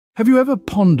Have you ever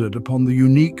pondered upon the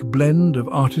unique blend of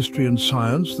artistry and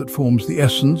science that forms the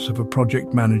essence of a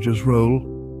project manager's role?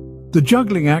 The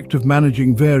juggling act of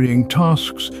managing varying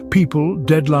tasks, people,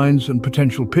 deadlines and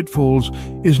potential pitfalls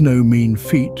is no mean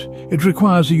feat. It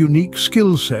requires a unique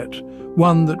skill set,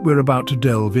 one that we're about to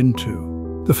delve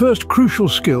into. The first crucial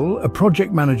skill a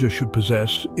project manager should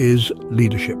possess is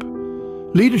leadership.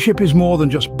 Leadership is more than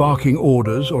just barking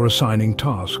orders or assigning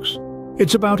tasks.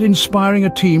 It's about inspiring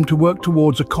a team to work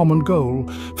towards a common goal,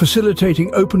 facilitating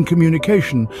open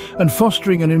communication, and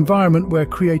fostering an environment where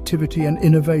creativity and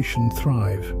innovation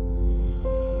thrive.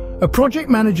 A project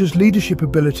manager's leadership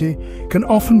ability can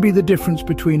often be the difference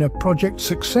between a project's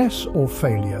success or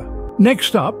failure.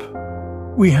 Next up,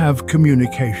 we have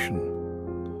communication.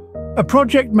 A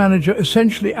project manager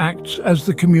essentially acts as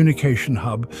the communication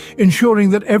hub, ensuring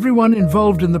that everyone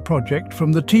involved in the project,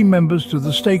 from the team members to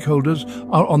the stakeholders,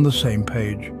 are on the same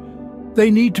page.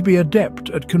 They need to be adept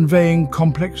at conveying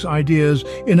complex ideas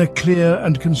in a clear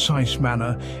and concise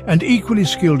manner, and equally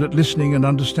skilled at listening and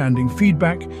understanding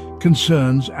feedback,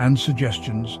 concerns and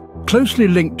suggestions. Closely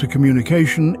linked to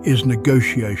communication is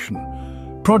negotiation.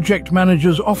 Project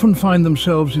managers often find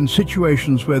themselves in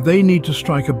situations where they need to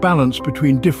strike a balance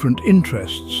between different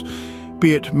interests,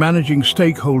 be it managing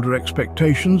stakeholder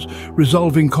expectations,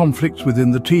 resolving conflicts within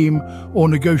the team, or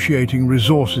negotiating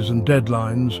resources and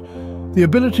deadlines. The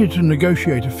ability to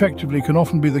negotiate effectively can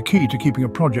often be the key to keeping a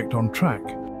project on track.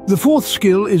 The fourth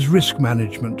skill is risk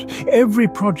management. Every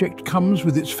project comes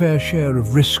with its fair share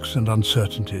of risks and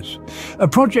uncertainties. A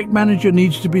project manager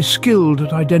needs to be skilled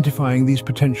at identifying these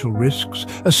potential risks,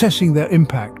 assessing their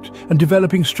impact, and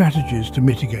developing strategies to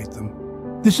mitigate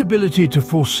them. This ability to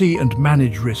foresee and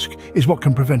manage risk is what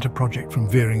can prevent a project from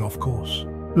veering off course.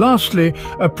 Lastly,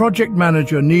 a project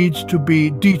manager needs to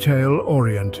be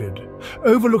detail-oriented.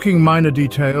 Overlooking minor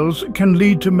details can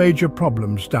lead to major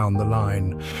problems down the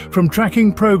line. From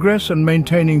tracking progress and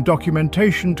maintaining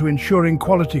documentation to ensuring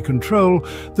quality control,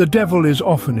 the devil is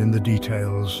often in the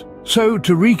details. So,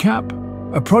 to recap,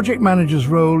 a project manager's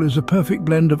role is a perfect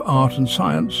blend of art and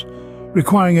science,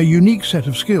 requiring a unique set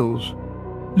of skills.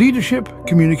 Leadership,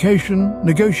 communication,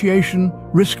 negotiation,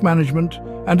 risk management,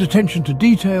 and attention to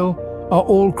detail are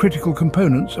all critical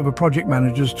components of a project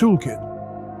manager's toolkit.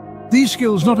 These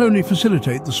skills not only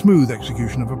facilitate the smooth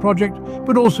execution of a project,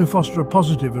 but also foster a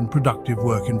positive and productive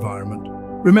work environment.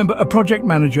 Remember, a project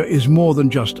manager is more than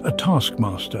just a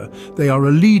taskmaster. They are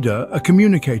a leader, a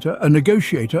communicator, a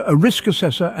negotiator, a risk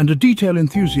assessor, and a detail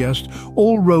enthusiast,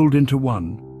 all rolled into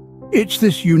one. It's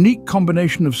this unique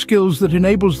combination of skills that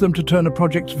enables them to turn a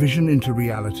project's vision into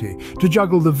reality, to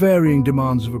juggle the varying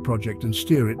demands of a project and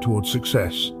steer it towards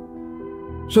success.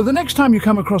 So the next time you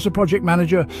come across a project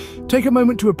manager, take a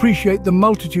moment to appreciate the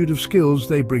multitude of skills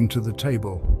they bring to the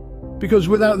table. Because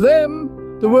without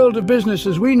them, the world of business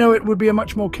as we know it would be a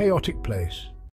much more chaotic place.